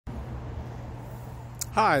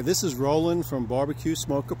Hi, this is Roland from Bbq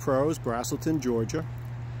Smoker Pros, Braselton, Georgia.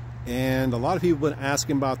 And a lot of people have been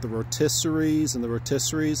asking about the rotisseries and the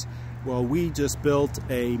rotisseries. Well, we just built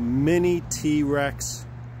a mini T-Rex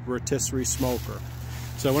rotisserie smoker.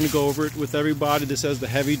 So I want to go over it with everybody. This has the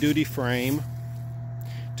heavy duty frame,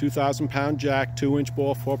 2,000 pound jack, 2-inch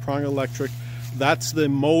ball, 4-prong electric. That's the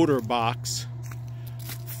motor box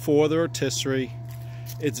for the rotisserie.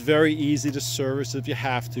 It's very easy to service if you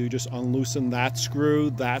have to. Just unloosen that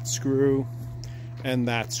screw, and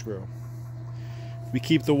that screw. We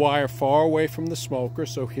keep the wire far away from the smoker,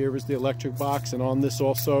 so here is the electric box, and on this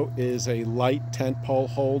also is a light tent pole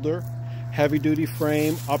holder, heavy duty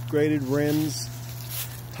frame, upgraded rims,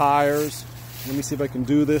 tires. Let me see if I can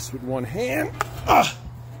do this with one hand.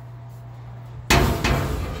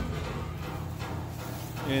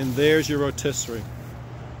 And there's your rotisserie.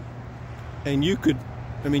 And you can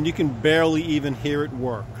barely even hear it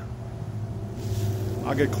work.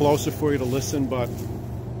 I'll get closer for you to listen, but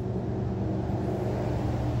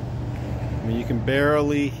you can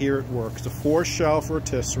barely hear it work. It's a 4-shelf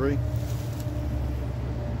rotisserie,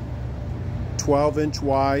 12-inch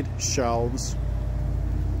wide shelves,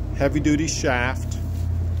 heavy-duty shaft.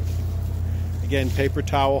 Again, paper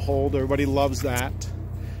towel holder. Everybody loves that.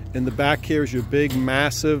 In the back here is your big,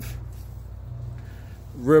 massive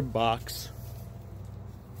rib box.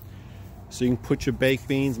 So you can put your baked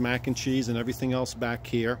beans, mac and cheese, and everything else back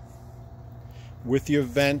here with your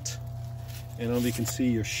vent. And you can see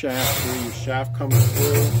your shaft through. Your shaft comes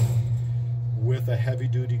through with a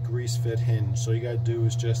heavy-duty grease fit hinge. So all you got to do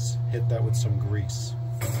is just hit that with some grease.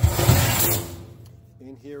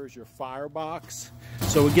 In here is your firebox.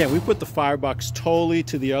 So again, we put the firebox totally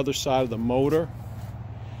to the other side of the motor,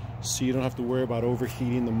 so you don't have to worry about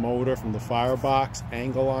overheating the motor from the firebox.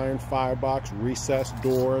 Angle iron firebox, recessed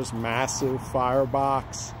doors, massive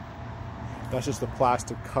firebox. That's just the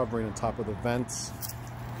plastic covering on top of the vents.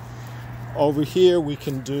 Over here we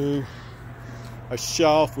can do a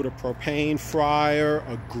shelf with a propane fryer,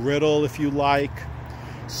 a griddle if you like.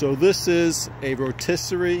 So this is a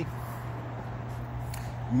rotisserie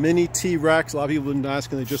mini T-Rex. A lot of people have been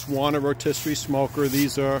asking, they just want a rotisserie smoker.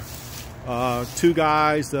 These are two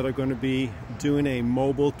guys that are going to be doing a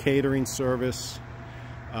mobile catering service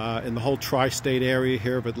in the whole tri-state area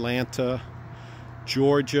here of Atlanta,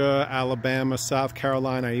 Georgia, Alabama, South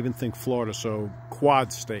Carolina, I even think Florida, so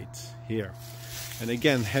quad states here. And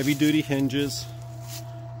again, heavy-duty hinges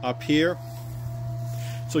up here.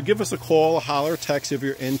 So give us a call, a holler, or text if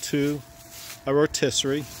you're into a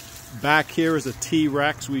rotisserie. Back here is a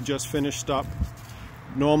T-Rex we just finished up.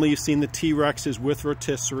 Normally you've seen the T-Rexes with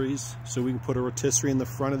rotisseries, so we can put a rotisserie in the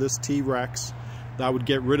front of this T-Rex. That would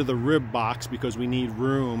get rid of the rib box because we need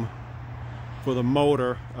room for the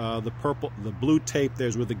motor. The blue tape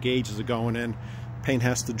there's where the gauges are going in. Paint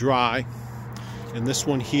has to dry. And this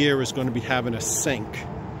one here is going to be having a sink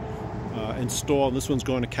installed. This one's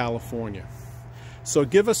going to California. So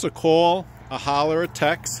give us a call, a holler, a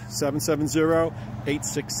text,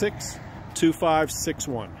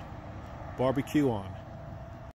 770-866-2561. Bbq on.